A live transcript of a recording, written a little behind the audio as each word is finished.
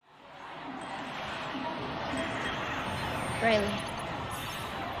Riley.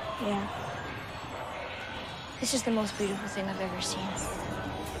 Yeah. This is the most beautiful thing I've ever seen.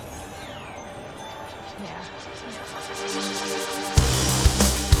 Yeah.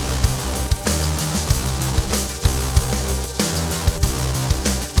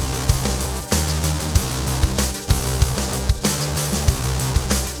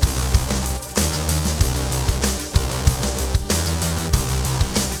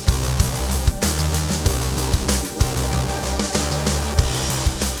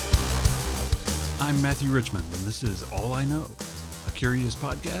 I'm Matthew Richmond, and this is All I Know, a curious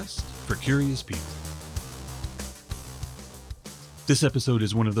podcast for curious people. This episode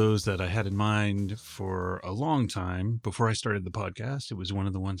is one of those that I had in mind for a long time before I started the podcast. It was one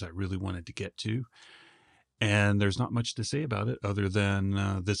of the ones I really wanted to get to, and there's not much to say about it other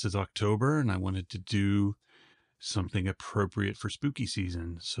than this is October, and I wanted to do something appropriate for spooky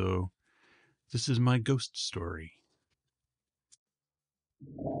season. So this is my ghost story.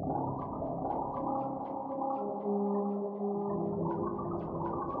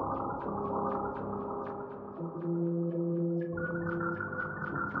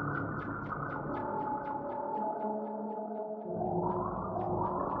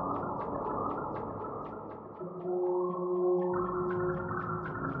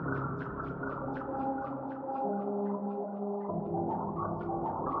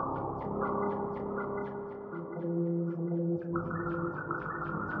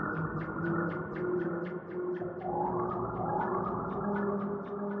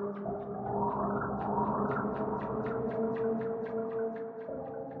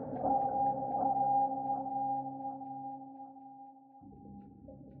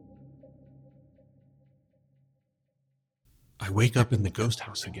 I wake up in the ghost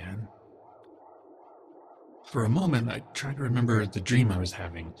house again. For a moment, I try to remember the dream I was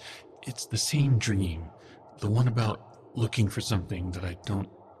having. It's the same dream, the one about looking for something that I don't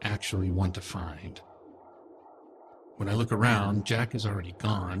actually want to find. When I look around, Jack is already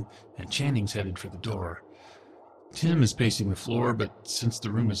gone, and Channing's headed for the door. Tim is pacing the floor, but since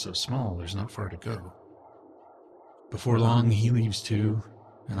the room is so small, there's not far to go. Before long, he leaves too,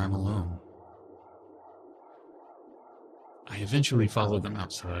 and I'm alone. I eventually follow them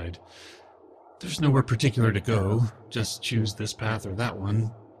outside. There's nowhere particular to go, just choose this path or that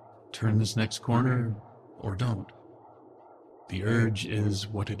one, turn this next corner, or don't. The urge is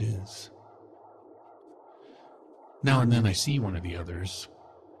what it is. Now and then I see one of the others.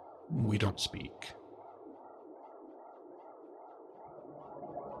 We don't speak.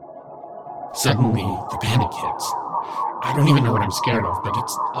 Suddenly, the panic hits. I don't even know what I'm scared of, but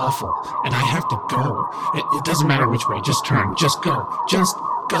it's awful, and I have to go. It doesn't matter which way, just turn, just go, just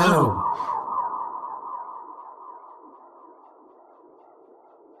go!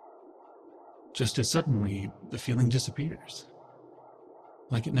 Just as suddenly, the feeling disappears.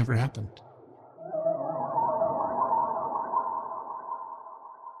 Like it never happened.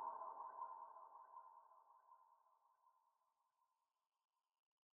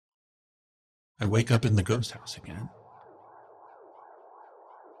 I wake up in the ghost house again.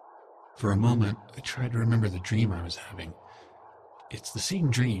 For a moment, I try to remember the dream I was having. It's the same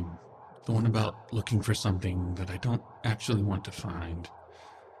dream, the one about looking for something that I don't actually want to find.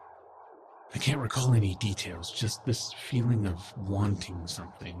 I can't recall any details, just this feeling of wanting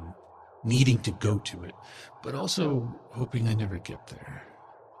something, needing to go to it, but also hoping I never get there.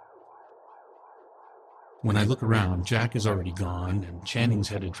 When I look around, Jack is already gone, and Channing's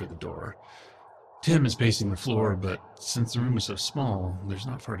headed for the door. Tim is pacing the floor, but since the room is so small, there's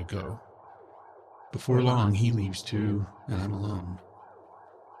not far to go. Before long, he leaves too, and I'm alone.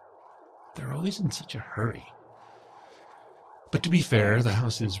 They're always in such a hurry. But to be fair, the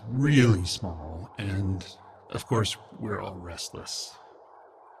house is really small, and of course, we're all restless.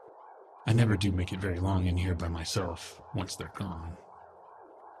 I never do make it very long in here by myself once they're gone.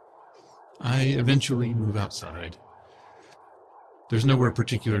 I eventually move outside. There's nowhere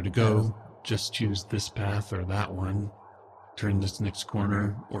particular to go, just choose this path or that one, turn this next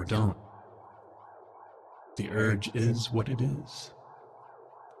corner or don't. The urge is what it is.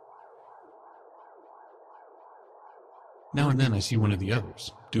 Now and then I see one of the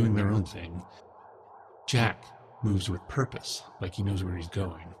others, doing their own thing. Jack moves with purpose, like he knows where he's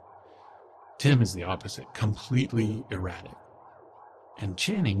going. Tim is the opposite, completely erratic. And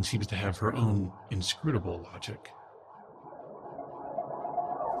Channing seems to have her own inscrutable logic.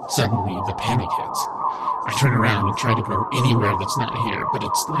 Suddenly, the panic hits. I turn around and try to go anywhere that's not here, but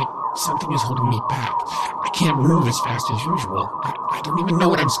it's like something is holding me back. I can't move as fast as usual. I don't even know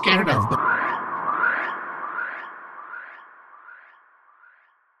what I'm scared of, but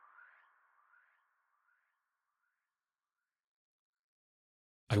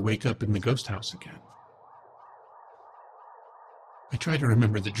I wake up in the ghost house again. I try to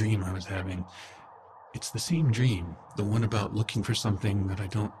remember the dream I was having. It's the same dream, the one about looking for something that I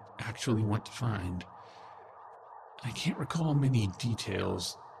don't actually want to find. I can't recall many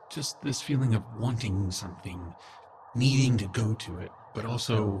details, just this feeling of wanting something, needing to go to it, but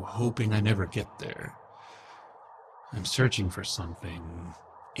also hoping I never get there. I'm searching for something,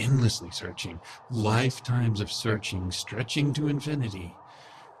 endlessly searching, lifetimes of searching, stretching to infinity.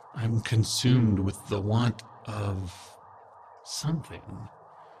 I'm consumed with the want of something,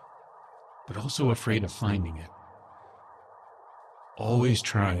 but also afraid of finding it. Always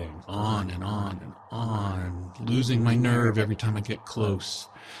trying, on and on and on, losing my nerve every time I get close,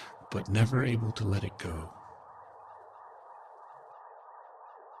 but never able to let it go.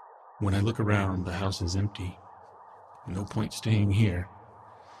 When I look around, the house is empty. No point staying here.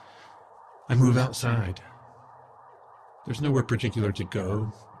 I move outside. There's nowhere particular to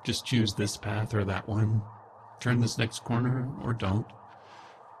go. Just choose this path or that one. Turn this next corner or don't.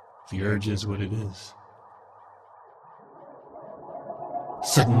 The urge is what it is.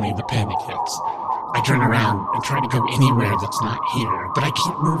 Suddenly the panic hits. I turn around and try to go anywhere that's not here, but I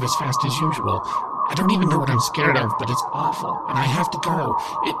can't move as fast as usual. I don't even know what I'm scared of, but it's awful, and I have to go.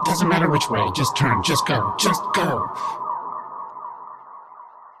 It doesn't matter which way, just turn, just go, just go.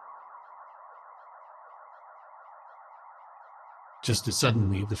 Just as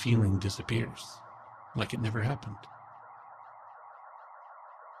suddenly the feeling disappears, like it never happened.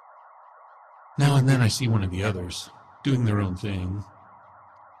 Now and then I see one of the others, doing their own thing.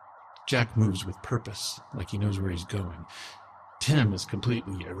 Jack moves with purpose, like he knows where he's going. Tim is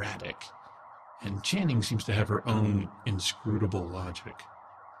completely erratic, and Channing seems to have her own inscrutable logic.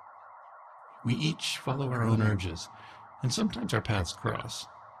 We each follow our own urges, and sometimes our paths cross.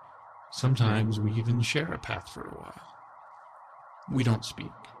 Sometimes we even share a path for a while. We don't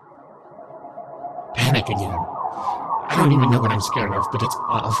speak. Panic again. I don't even know what I'm scared of, but it's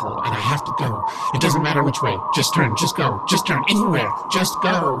awful, and I have to go. It doesn't matter which way. Just turn, just go. Just turn anywhere. Just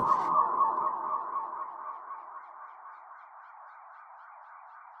go.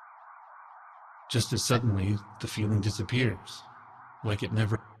 Just as suddenly, the feeling disappears, like it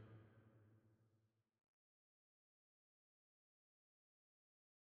never...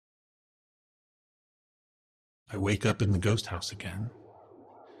 I wake up in the ghost house again.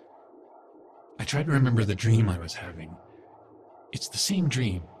 I try to remember the dream I was having. It's the same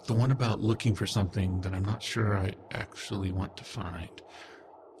dream, the one about looking for something that I'm not sure I actually want to find.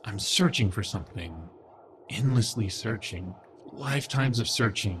 I'm searching for something, endlessly searching, lifetimes of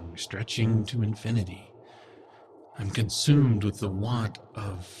searching, stretching to infinity. I'm consumed with the want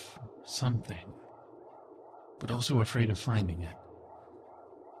of something, but also afraid of finding it.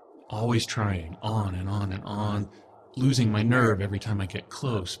 Always trying, on and on and on, losing my nerve every time I get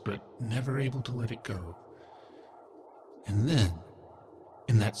close, but never able to let it go. And then,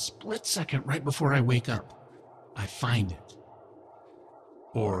 in that split second right before I wake up, I find it.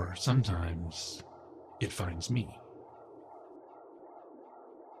 Or sometimes, it finds me.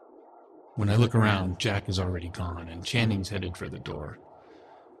 When I look around, Jack is already gone, and Channing's headed for the door.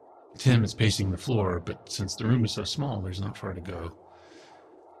 Tim is pacing the floor, but since the room is so small, there's not far to go.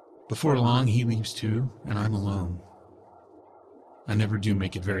 Before long, he leaves too, and I'm alone. I never do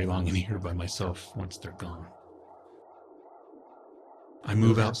make it very long in here by myself once they're gone. I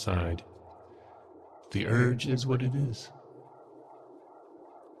move outside. The urge is what it is.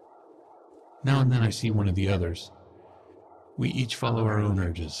 Now and then I see one of the others. We each follow our own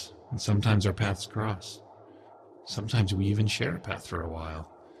urges, and sometimes our paths cross. Sometimes we even share a path for a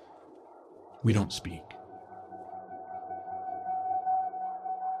while. We don't speak.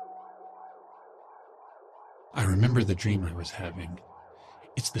 I remember the dream I was having.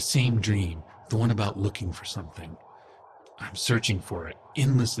 It's the same dream, the one about looking for something. I'm searching for it,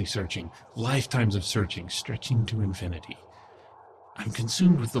 endlessly searching, lifetimes of searching, stretching to infinity. I'm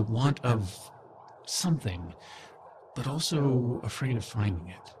consumed with the want of something, but also afraid of finding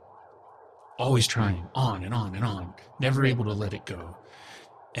it. Always trying, on and on and on, never able to let it go.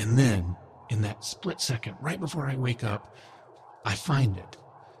 And then, in that split second, right before I wake up, I find it.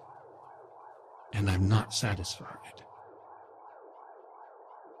 And I'm not satisfied.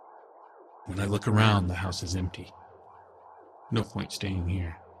 When I look around, the house is empty. No point staying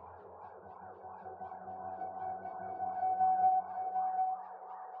here.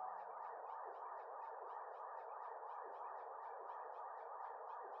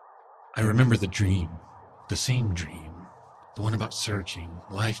 I remember the dream, the same dream, the one about searching,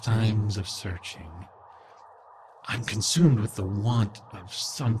 lifetimes of searching. I'm consumed with the want of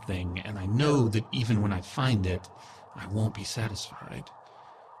something, and I know that even when I find it, I won't be satisfied.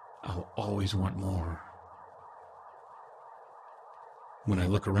 I'll always want more. When I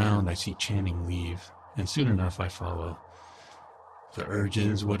look around, I see Channing leave, and soon enough I follow. The urge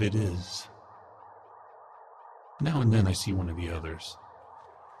is what it is. Now and then I see one of the others.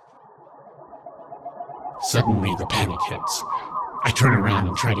 Suddenly the panic hits. I turn around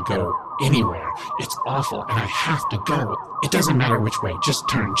and try to go anywhere. It's awful, and I have to go. It doesn't matter which way. Just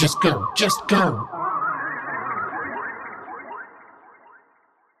turn. Just go. Just go.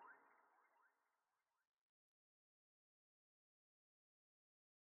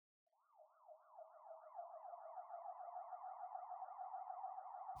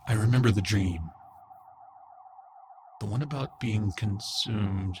 I remember the dream. The one about being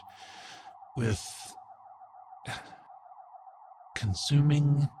consumed with...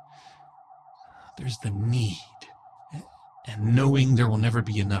 consuming... There's the need. And knowing there will never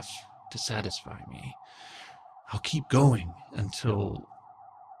be enough to satisfy me. I'll keep going until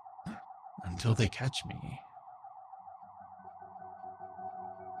they catch me.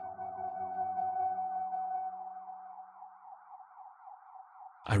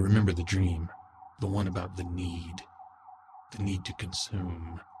 I remember the dream, the one about the need to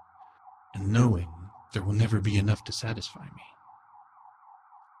consume, and knowing there will never be enough to satisfy me.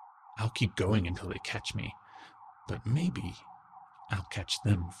 I'll keep going until they catch me, but maybe I'll catch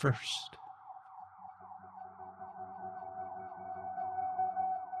them first.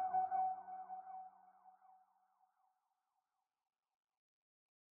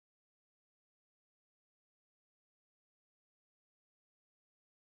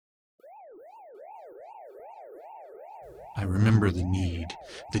 I remember the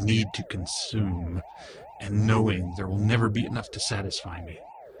need to consume, and knowing there will never be enough to satisfy me.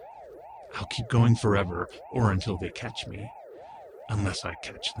 I'll keep going forever, or until they catch me, unless I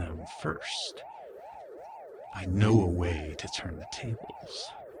catch them first. I know a way to turn the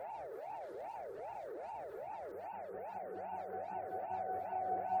tables.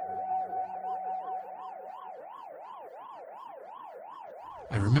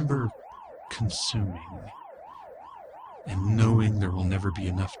 I remember consuming, and knowing there will never be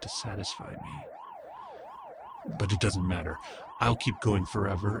enough to satisfy me. But it doesn't matter. I'll keep going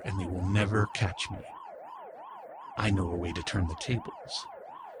forever, and they will never catch me. I know a way to turn the tables.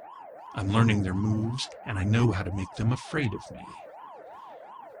 I'm learning their moves, and I know how to make them afraid of me.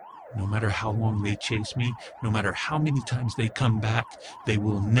 No matter how long they chase me, no matter how many times they come back, they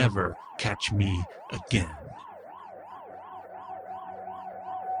will never catch me again.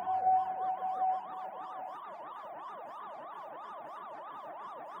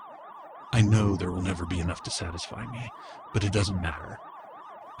 I know there will never be enough to satisfy me, but it doesn't matter.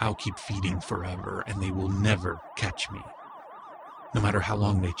 I'll keep feeding forever, and they will never catch me. No matter how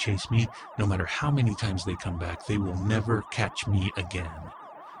long they chase me, no matter how many times they come back, they will never catch me again.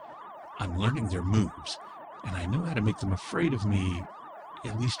 I'm learning their moves, and I know how to make them afraid of me,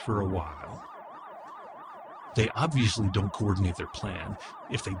 at least for a while. They obviously don't coordinate their plan.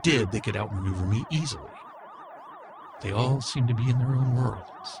 If they did, they could outmaneuver me easily. They all seem to be in their own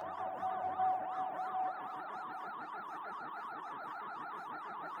worlds.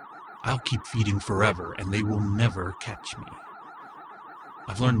 I'll keep feeding forever, and they will never catch me.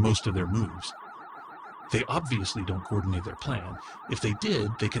 I've learned most of their moves. They obviously don't coordinate their plan. If they did,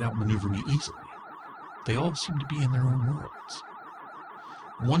 they could outmaneuver me easily. They all seem to be in their own worlds.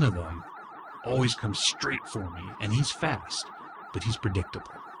 One of them always comes straight for me, and he's fast, but he's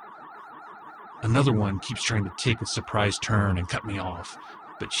predictable. Another one keeps trying to take a surprise turn and cut me off,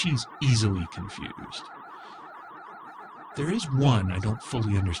 but she's easily confused. There is one I don't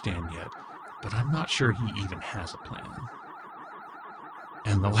fully understand yet, but I'm not sure he even has a plan.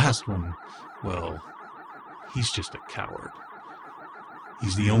 And the last one, well, he's just a coward.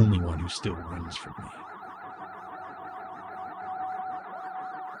 He's the only one who still runs from me.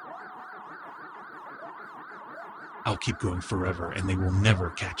 I'll keep going forever, and they will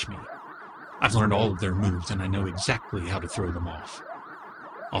never catch me. I've learned all of their moves, and I know exactly how to throw them off.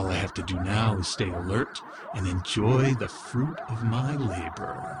 All I have to do now is stay alert and enjoy the fruit of my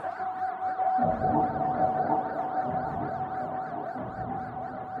labor.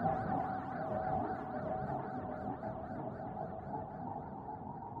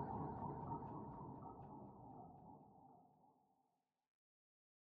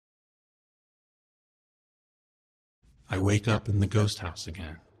 I wake up in the ghost house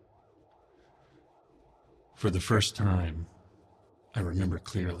again. For the first time, I remember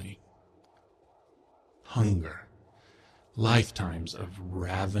clearly. Hunger. Lifetimes of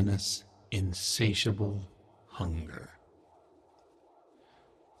ravenous, insatiable hunger.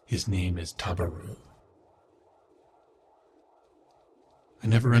 His name is Tabaru. I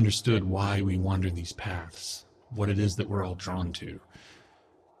never understood why we wander these paths, what it is that we're all drawn to.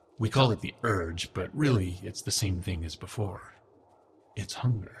 We call it the urge, but really it's the same thing as before. It's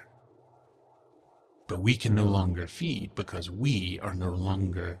hunger. But we can no longer feed because we are no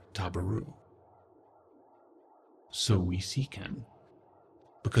longer Tabaru. So we seek him,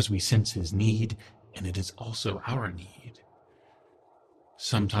 because we sense his need, and it is also our need.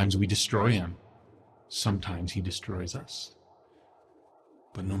 Sometimes we destroy him, sometimes he destroys us.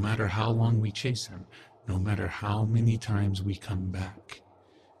 But no matter how long we chase him, no matter how many times we come back,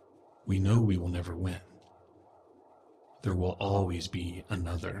 we know we will never win. There will always be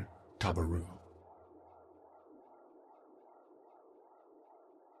another Tabaru.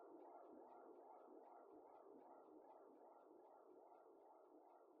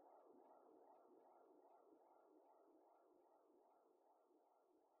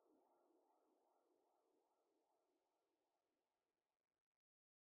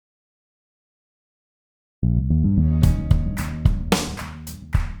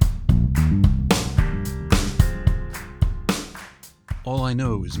 All I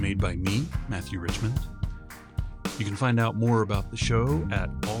Know is made by me, Matthew Richmond. You can find out more about the show at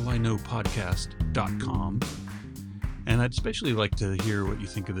alliknowpodcast.com. And I'd especially like to hear what you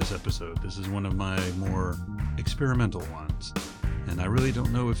think of this episode. This is one of my more experimental ones, and I really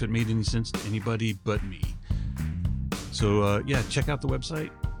don't know if it made any sense to anybody but me. So check out the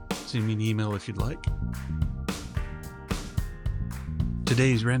website. Send me an email if you'd like.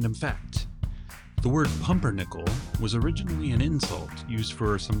 Today's random fact. The word pumpernickel was originally an insult used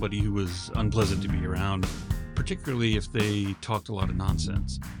for somebody who was unpleasant to be around, particularly if they talked a lot of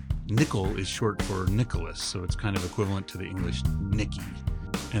nonsense. Nickel is short for Nicholas, so it's kind of equivalent to the English Nicky.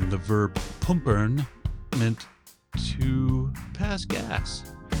 And the verb pumpern meant to pass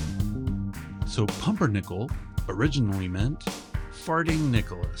gas. So pumpernickel originally meant farting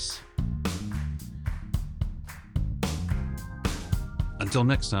Nicholas. Until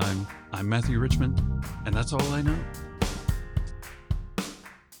next time, I'm Matthew Richmond, and that's all I know.